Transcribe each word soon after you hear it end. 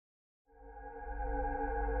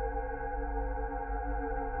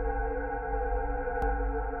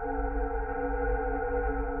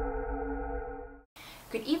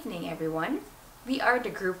everyone. We are the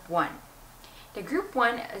Group 1. The Group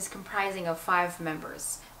 1 is comprising of 5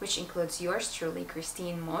 members, which includes yours truly,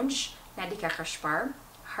 Christine Monge, Nadika Kashpar,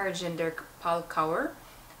 Harjinder Paul Kaur,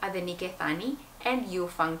 Adenike Thani, and Yu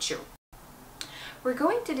Fang Chu. We're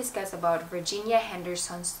going to discuss about Virginia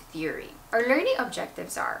Henderson's theory. Our learning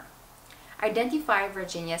objectives are: identify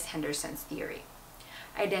Virginia Henderson's theory,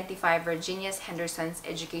 identify Virginia Henderson's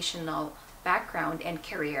educational background and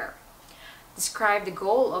career, describe the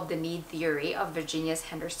goal of the need theory of Virginia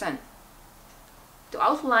Henderson, to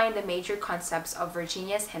outline the major concepts of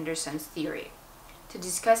Virginia Henderson's theory, to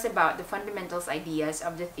discuss about the fundamentals ideas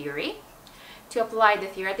of the theory, to apply the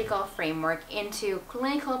theoretical framework into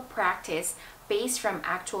clinical practice based from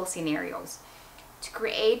actual scenarios, to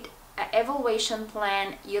create an evaluation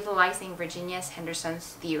plan utilizing Virginia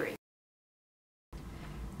Henderson's theory.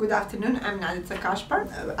 Good afternoon, I'm Nadika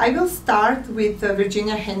Kashpar. I will start with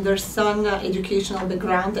Virginia Henderson educational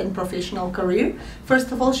background and professional career.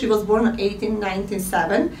 First of all, she was born in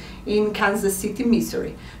 1897 in Kansas City,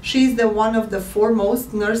 Missouri. She is one of the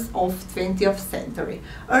foremost nurses of 20th century.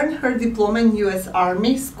 Earned her diploma in U.S.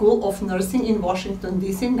 Army School of Nursing in Washington,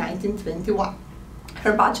 D.C. in 1921.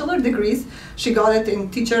 Her bachelor degrees she got it in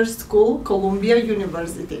Teachers School, Columbia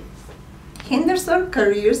University. Henderson's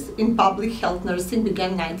careers in public health nursing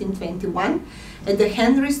began in 1921 at the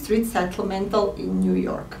Henry Street Settlemental in New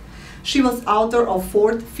York. She was author of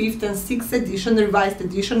 4th, 5th, and 6th edition, revised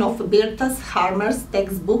edition of Bertha Harmer's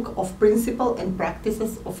textbook of Principles and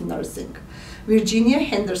Practices of Nursing. Virginia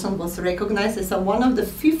Henderson was recognized as one of the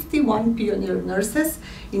 51 pioneer nurses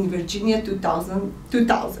in Virginia 2000.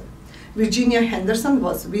 Virginia Henderson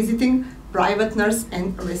was visiting private nurse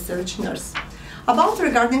and research nurse.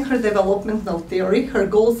 Regarding her developmental theory, her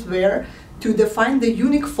goals were to define the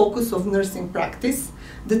unique focus of nursing practice.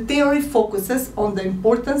 The theory focuses on the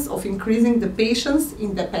importance of increasing the patient's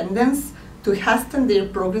independence to hasten their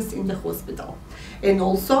progress in the hospital, and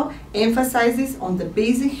also emphasizes on the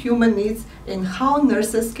basic human needs and how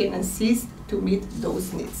nurses can assist to meet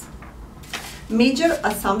those needs. Major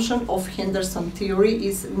assumption of Henderson theory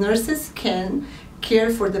is nurses can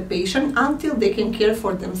care for the patient until they can care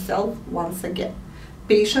for themselves once again.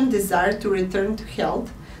 Patient desire to return to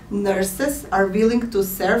health. Nurses are willing to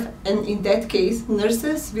serve, and in that case,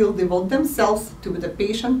 nurses will devote themselves to the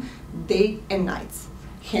patient day and nights.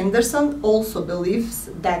 Henderson also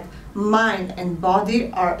believes that mind and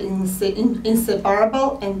body are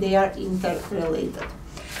inseparable and they are interrelated.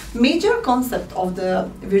 Major concept of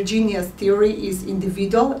the Virginia's theory is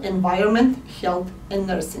individual, environment, health, and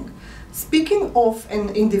nursing. Speaking of an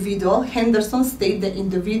individual, Henderson states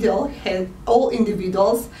that all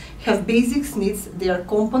individuals have basic needs. They are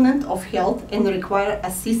component of health and require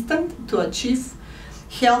assistance to achieve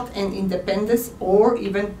health and independence or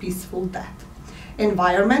even peaceful death.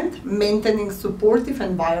 Environment, maintaining supportive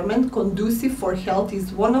environment conducive for health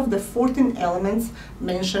is one of the 14 elements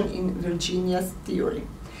mentioned in Virginia's theory.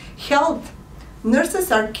 Health.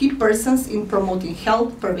 Nurses are key persons in promoting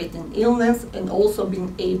health, preventing illness, and also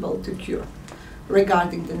being able to cure.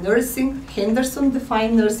 Regarding the nursing, Henderson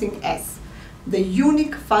defined nursing as the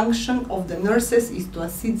unique function of the nurses is to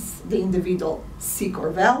assist the individual, sick or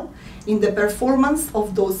well, in the performance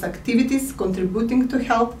of those activities contributing to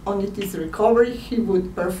health. On its recovery, he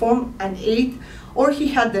would perform an aid or he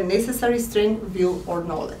had the necessary strength, will, or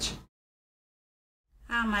knowledge.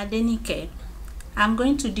 I'm Adenike. I'm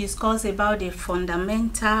going to discuss about the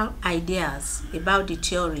fundamental ideas about the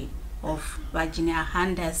theory of Virginia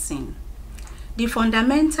Henderson. The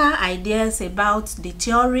fundamental ideas about the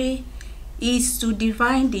theory is to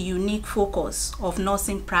define the unique focus of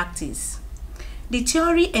nursing practice. The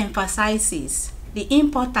theory emphasizes the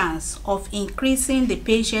importance of increasing the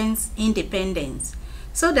patient's independence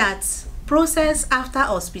so that process after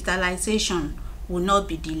hospitalization will not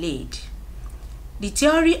be delayed. The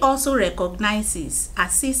theory also recognizes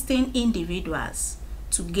assisting individuals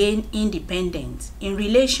to gain independence in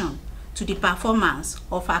relation to the performance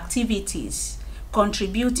of activities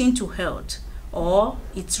contributing to health or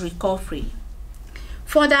its recovery.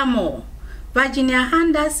 Furthermore, Virginia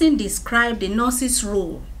Henderson described the nurse's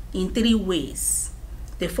role in 3 ways.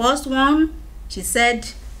 The first one, she said,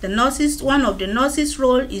 one of the nurse's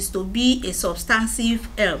role is to be a substantive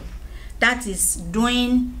help, that is,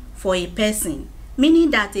 doing for a person,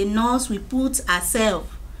 meaning that a nurse will put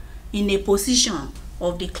herself in a position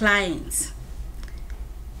of the client.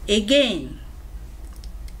 Again,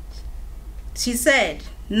 she said,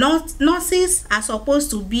 nurses are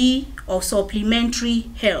supposed to be of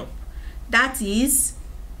supplementary help, that is,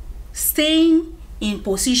 staying in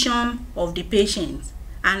position of the patient,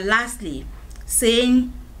 and lastly,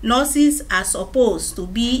 saying nurses are supposed to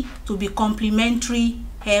be complementary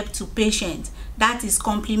help to patients. That is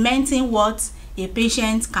complementing what a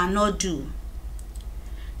patient cannot do.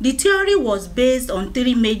 The theory was based on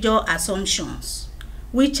 3 major assumptions,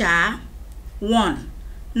 which are: 1.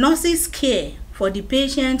 Nurses care for the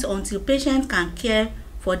patient until patients can care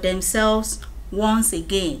for themselves once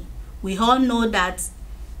again. We all know that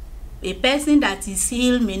a person that is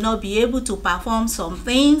ill may not be able to perform some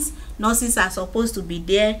things. Nurses are supposed to be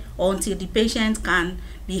there until the patient can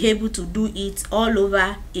be able to do it all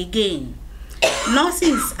over again.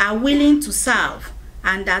 Nurses are willing to serve,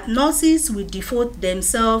 and that nurses will devote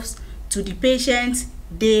themselves to the patient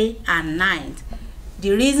day and night.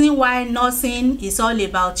 The reason why nursing is all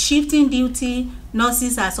about shifting duty,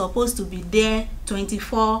 nurses are supposed to be there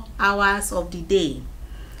 24 hours of the day.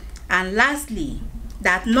 And lastly,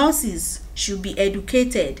 that nurses should be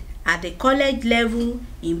educated at the college level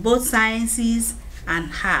in both sciences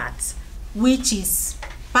and arts, which is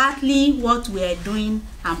partly what we are doing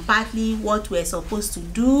and partly what we are supposed to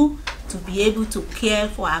do to be able to care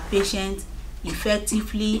for our patients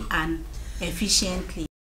effectively and efficiently.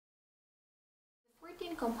 The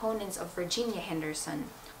 14 components of Virginia Henderson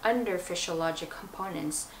under physiologic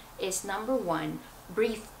components is: number 1,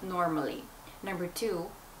 breathe normally; number 2,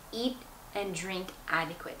 eat and drink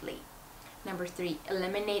adequately; number 3,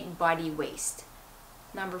 eliminate body waste;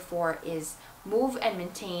 number 4 is move and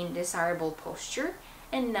maintain desirable posture;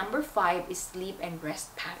 and number 5 is sleep and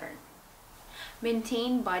rest pattern.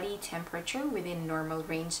 Maintain body temperature within normal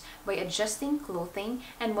range by adjusting clothing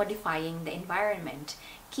and modifying the environment.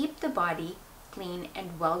 Keep the body clean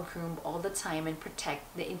and well-groomed all the time and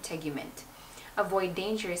protect the integument. Avoid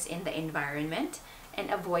dangers in the environment and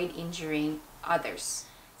avoid injuring others.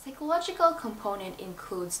 Psychological component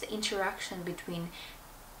includes the interaction between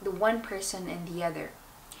the one person and the other.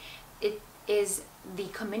 It is the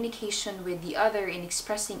communication with the other in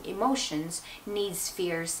expressing emotions, needs,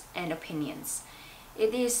 fears, and opinions.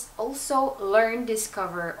 It is also learn,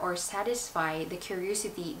 discover, or satisfy the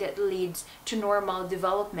curiosity that leads to normal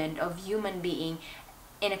development of human being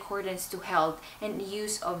in accordance to health and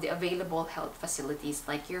use of the available health facilities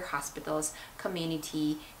like your hospitals,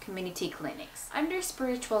 community clinics. Under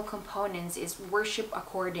spiritual components is worship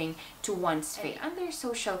according to one's faith. And under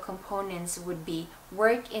social components would be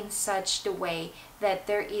work in such the way that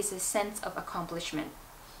there is a sense of accomplishment,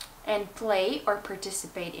 and play or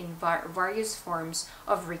participate in various forms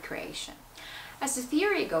of recreation. As the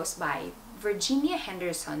theory goes by, Virginia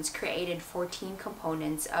Henderson's created 14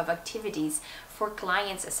 components of activities for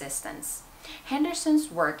clients' assistance. Henderson's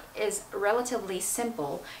work is relatively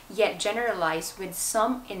simple, yet generalized with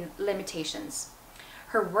some limitations.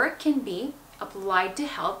 Her work can be applied to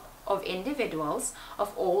help of individuals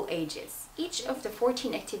of all ages. Each of the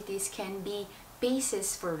 14 activities can be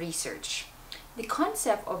basis for research. The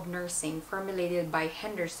concept of nursing formulated by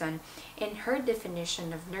Henderson in her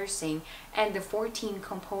definition of nursing and the 14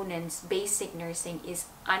 components basic nursing is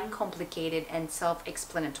uncomplicated and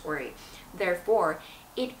self-explanatory. Therefore,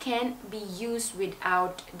 it can be used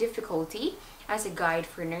without difficulty as a guide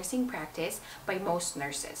for nursing practice by most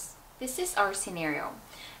nurses. This is our scenario.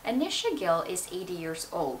 Anisha Gill is 80 years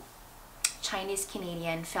old. Chinese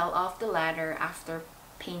Canadian fell off the ladder after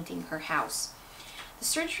painting her house. The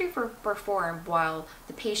surgery performed while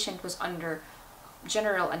the patient was under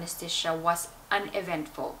general anesthesia was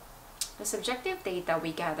uneventful. The subjective data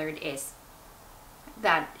we gathered is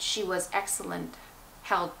that she was excellent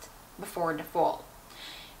health before the fall.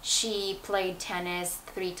 She played tennis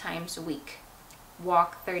 3 times a week,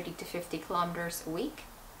 walked 30 to 50 kilometers a week,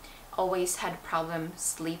 always had problems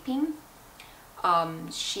sleeping.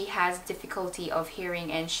 She has difficulty of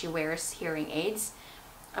hearing and she wears hearing aids.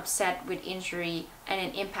 Upset with injury and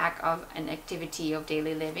an impact of an activity of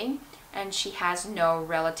daily living, and she has no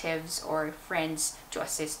relatives or friends to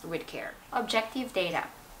assist with care. Objective data.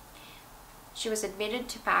 She was admitted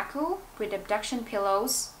to PACU with abduction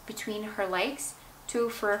pillows between her legs, 2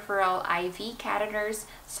 peripheral IV catheters,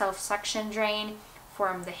 self-suction drain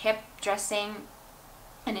from the hip dressing,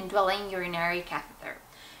 and indwelling urinary catheter.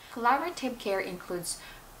 Collaborative care includes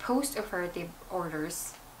post-operative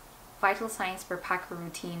orders, vital signs per PACU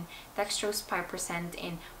routine, dextrose 5%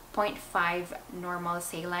 in 0.5 normal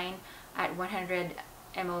saline at 100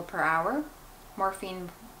 ml per hour, morphine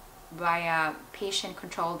via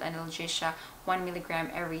patient-controlled analgesia 1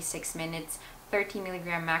 mg every 6 minutes, 30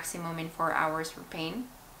 mg maximum in 4 hours for pain,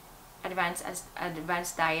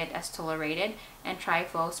 advanced diet as tolerated, and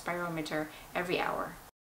triflow spirometer every hour.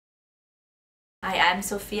 Hi, I'm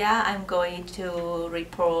Sophia. I'm going to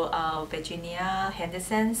report Virginia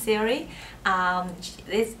Henderson theory.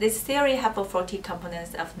 This theory have 40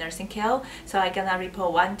 components of nursing care, so I'm gonna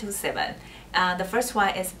report 1 to 7. The first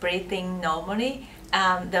one is breathing normally.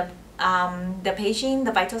 The patient,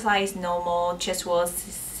 the vital sign is normal, chest wall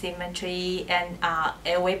symmetry, and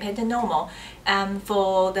airway pattern normal.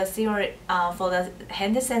 For the theory, for the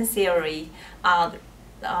Henderson theory,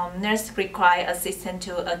 nurse require assistance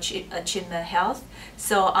to achieve the health.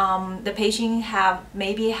 So the patient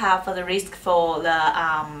maybe have the risk for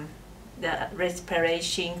the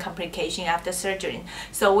respiration complication after surgery.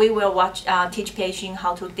 So we will teach patient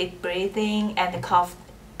how to deep breathing and cough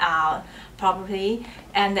properly.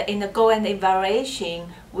 And in the goal and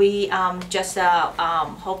evaluation, we just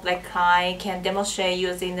hope that client can demonstrate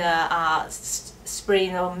using the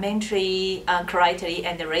supplementary criteria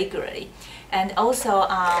and regularly. And also,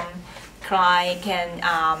 client can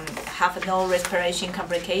have no respiration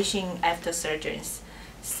complication after surgeries.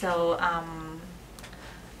 So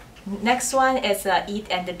next one is eat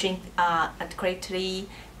and drink adequately,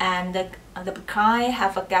 and the client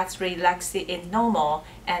have a gut relax is normal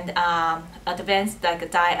and advanced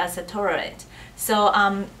like diet as a tolerant. So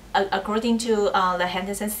according to the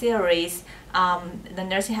Henderson series, the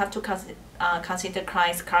nursing have to consider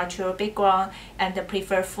client's cultural background and the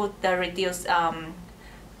preferred food that reduce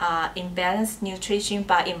imbalance nutrition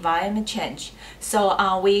by environment change. So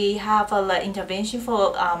we have the intervention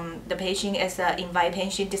for the patient as invite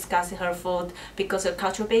patient discuss her food because of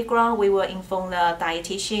cultural background. We will inform the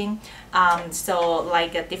dietitian. So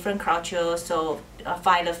like a different culture, so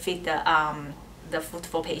find a fit the food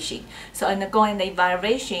for patient. So in the going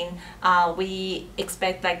evaluation, we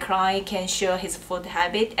expect that client can share his food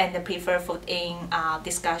habit and the preferred food in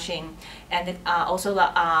discussion, and also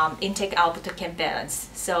the intake output can balance.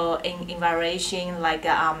 So in evaluation, like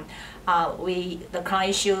the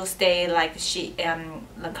client should stay like she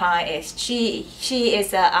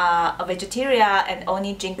is a vegetarian and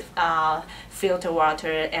only drink filtered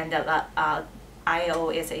water, and the IO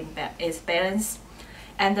is balanced.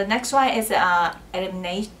 And the next one is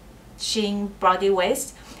elimination body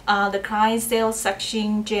waste. The client still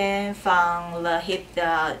suction gene from the hip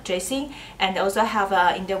dressing, and also have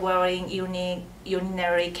interwearing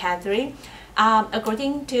urinary catheter.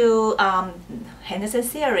 According to Henderson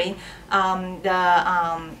theory,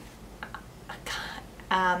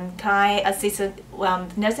 client assistant,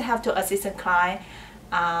 nurse have to assist the client,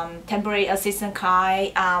 temporary assistant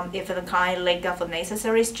client if the client lack of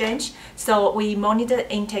necessary strength. So we monitor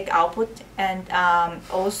intake output and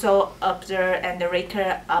also observe and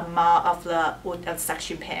record amount of the wood and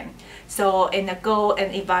suction pain. So in the goal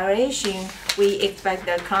and evaluation, we expect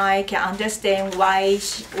the client can understand why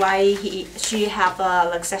she have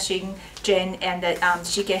a suction gene, and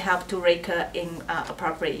she can help to record in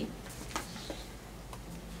appropriately.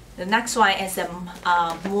 The next one is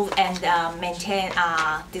move and maintain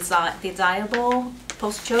desirable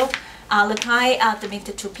posture. The client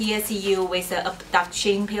admitted to PSU with an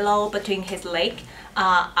abduction pillow between his legs,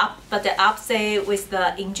 but the upset with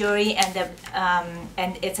the injury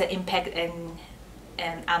and its impact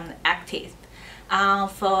and active.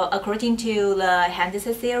 According to the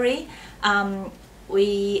Henderson theory,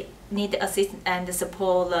 we need to assist and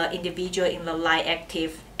support the individual in the life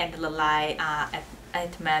active and the life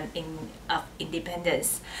of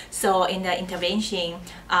independence. So in the intervention,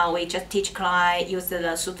 we just teach client use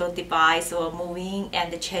the suitable device or moving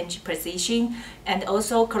and change position, and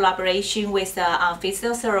also collaboration with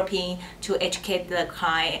physiotherapy to educate the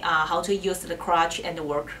client how to use the crutch and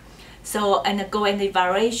work. So in the goal and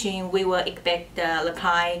evaluation, we will expect the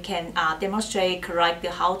client can demonstrate correctly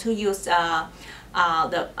how to use the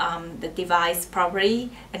device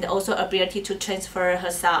properly, and also ability to transfer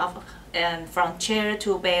herself and from chair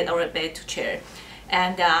to bed or bed to chair.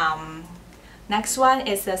 And next one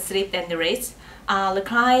is sleep and rest. The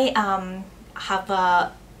client have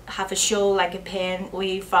a show like a pain.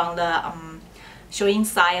 We found the showing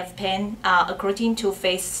sign of pain according to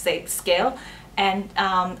face scale, and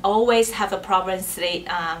always have a problem sleep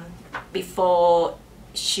before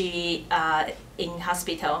she in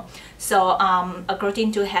hospital. So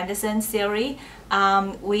according to Henderson theory,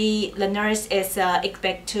 the nurse is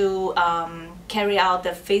expect to carry out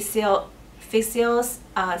the physio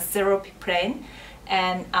therapy plan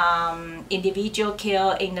and individual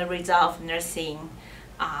care in the result of nursing,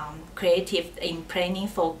 creative in planning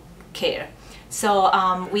for care. So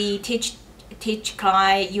we teach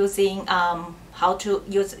client using how to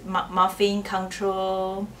use muffin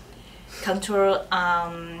control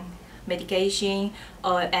medication,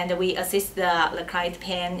 and we assist the client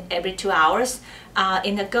pain every 2 hours.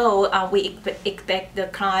 In the goal, we expect the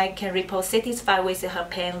client can report satisfied with her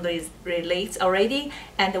pain relief already,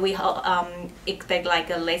 and we expect like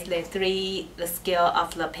a less than 3 the scale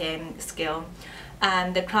of the pain scale.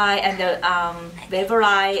 And the client and the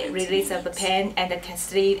verbalize release of the pain and can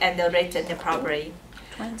sleep and the rest and the properly.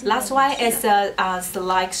 Last one is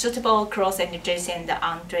select suitable clothes and dress and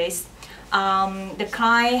undress. The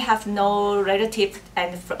client have no relative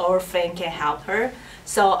and or friend can help her.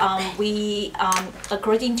 So we,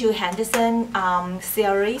 according to Henderson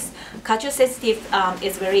theories, culture sensitive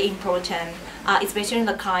is very important, especially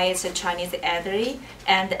the client is a Chinese elderly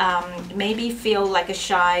and maybe feel like a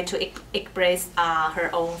shy to express her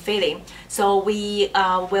own feeling. So we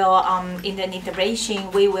will, in the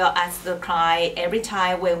intervention, we will ask the client every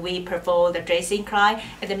time when we perform the dressing client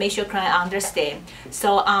and make sure client understand.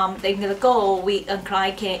 So in the goal,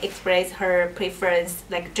 client can express her preference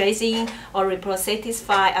like dressing or report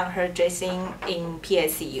satisfied on her dressing in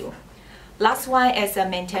PSCU. Last one is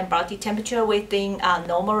maintain body temperature within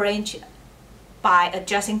normal range by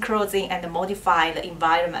adjusting clothing and modify the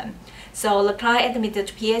environment. So the client admitted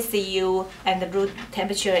to PSCU and the room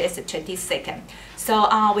temperature is 22nd. So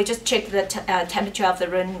we just check the temperature of the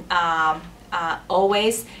room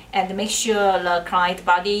always and make sure the client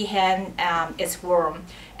body hand is warm.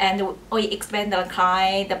 And we expect the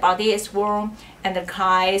client the body is warm and the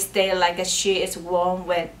client stay like she is warm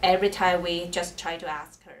when every time we just try to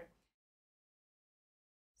ask her.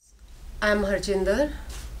 I'm Harjinder.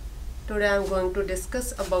 Today I'm going to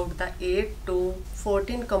discuss about the 8 to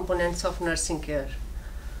 14 components of nursing care.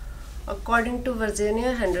 According to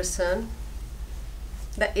Virginia Henderson,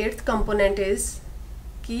 the 8th component is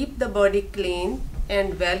keep the body clean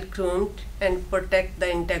and well groomed and protect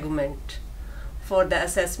the integument. For the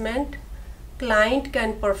assessment, client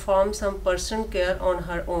can perform some personal care on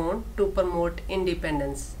her own to promote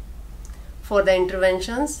independence. For the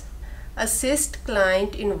interventions, assist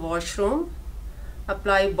client in washroom,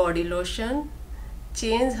 apply body lotion,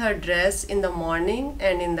 change her dress in the morning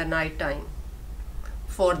and in the night time.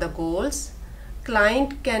 For the goals,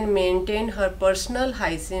 client can maintain her personal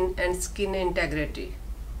hygiene and skin integrity.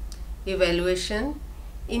 Evaluation,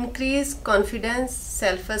 increase confidence,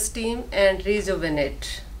 self-esteem and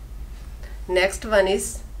rejuvenate. Next one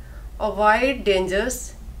is avoid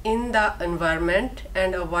dangers in the environment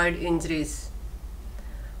and avoid injuries.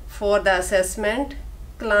 For the assessment,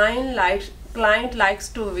 client likes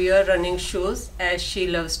to wear running shoes as she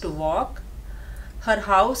loves to walk. Her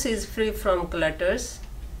house is free from clutters.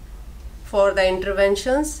 For the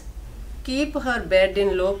interventions, keep her bed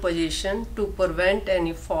in low position to prevent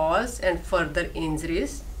any falls and further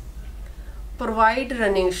injuries. Provide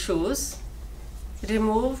running shoes.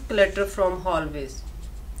 Remove clutter from hallways.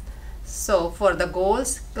 So for the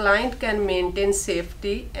goals, client can maintain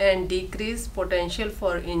safety and decrease potential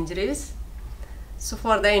for injuries. So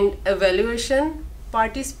for the evaluation,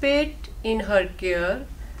 participate in her care.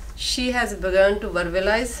 She has begun to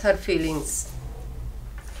verbalize her feelings.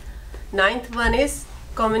 9th one is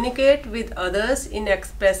communicate with others in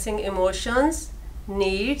expressing emotions,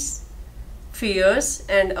 needs, fears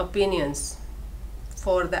and opinions.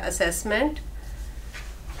 For the assessment,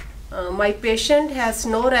 my patient has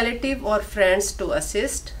no relative or friends to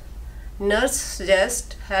assist. Nurse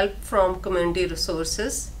suggests help from community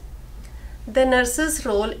resources. The nurse's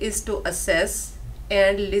role is to assess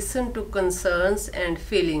and listen to concerns and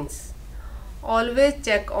feelings. Always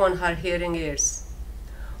check on her hearing aids.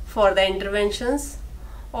 For the interventions,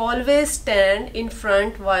 always stand in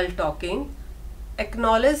front while talking,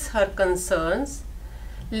 acknowledge her concerns,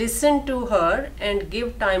 listen to her and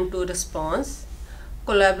give time to response,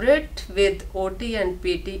 collaborate with OT and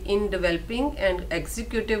PT in developing and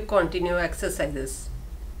executive continuous exercises.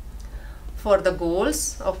 For the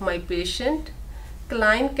goals of my patient,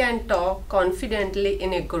 client can talk confidently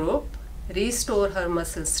in a group, restore her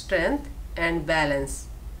muscle strength and balance.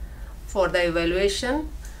 For the evaluation,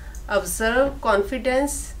 observe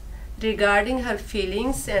confidence regarding her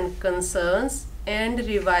feelings and concerns and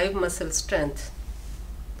revive muscle strength.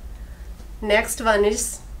 Next one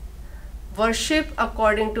is worship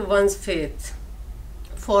according to one's faith.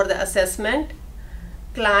 For the assessment,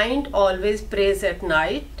 client always prays at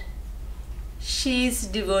night. She is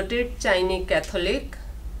devoted Chinese Catholic.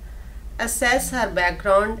 Assess her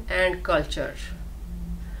background and culture.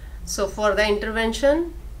 So for the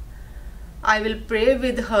intervention, I will pray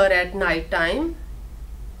with her at night time.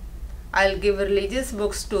 I'll give religious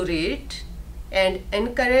books to read and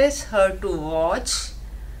encourage her to watch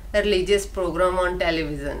a religious program on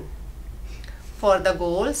television. For the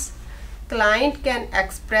goals, client can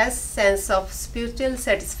express sense of spiritual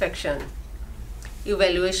satisfaction.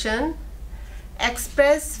 Evaluation,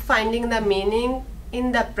 express finding the meaning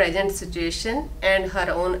in the present situation and her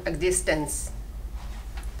own existence.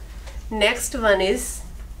 Next one is,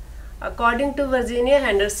 according to Virginia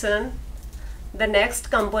Henderson, the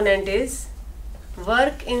next component is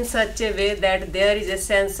work in such a way that there is a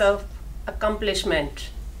sense of accomplishment.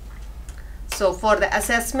 So for the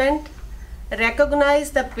assessment,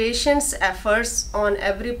 recognize the patient's efforts on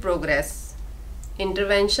every progress.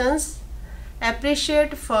 Interventions,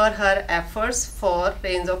 appreciate for her efforts for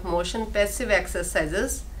range of motion passive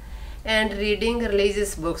exercises and reading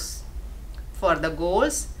religious books. For the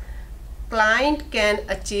goals, client can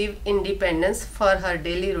achieve independence for her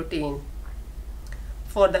daily routine.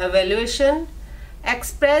 For the evaluation,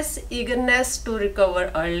 express eagerness to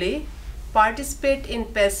recover early, participate in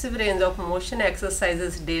passive range of motion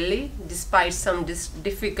exercises daily despite some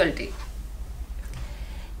difficulty.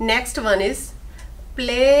 Next one is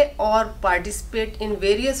play or participate in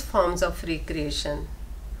various forms of recreation.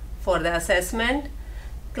 For the assessment,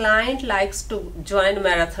 client likes to join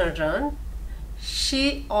marathon run.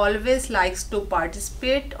 She always likes to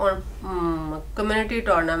participate on community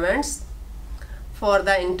tournaments. For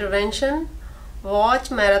the intervention, watch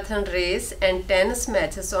marathon race and tennis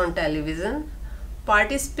matches on television,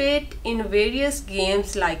 participate in various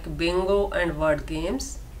games like bingo and word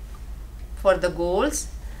games. For the goals,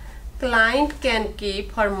 client can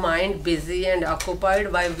keep her mind busy and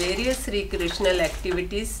occupied by various recreational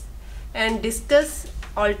activities and discuss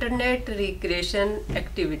alternate recreation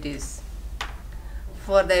activities.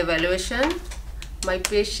 For the evaluation, my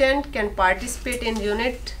patient can participate in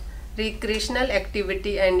unit recreational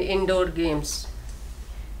activity and indoor games.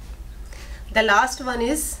 The last one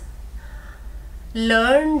is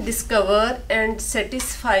learn, discover and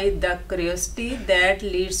satisfy the curiosity that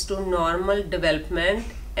leads to normal development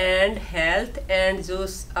and health and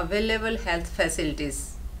use available health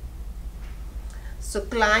facilities. So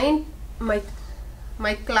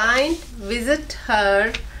my client visit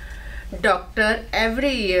her doctor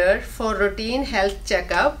every year for routine health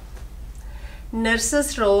checkup.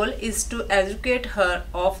 Nurse's role is to educate her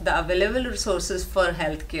of the available resources for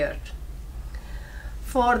health care.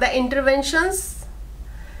 For the interventions,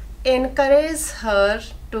 encourage her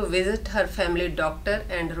to visit her family doctor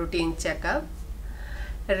and routine checkup.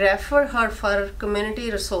 Refer her for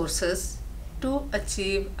community resources to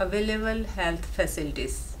achieve available health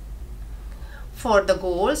facilities. For the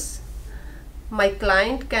goals, my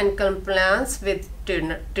client can compliance with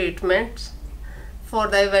treatments. For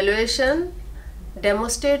the evaluation,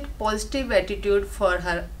 demonstrate positive attitude for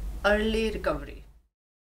her early recovery.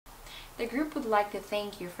 The group would like to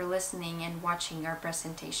thank you for listening and watching our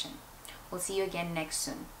presentation. We'll see you again next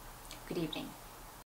soon. Good evening.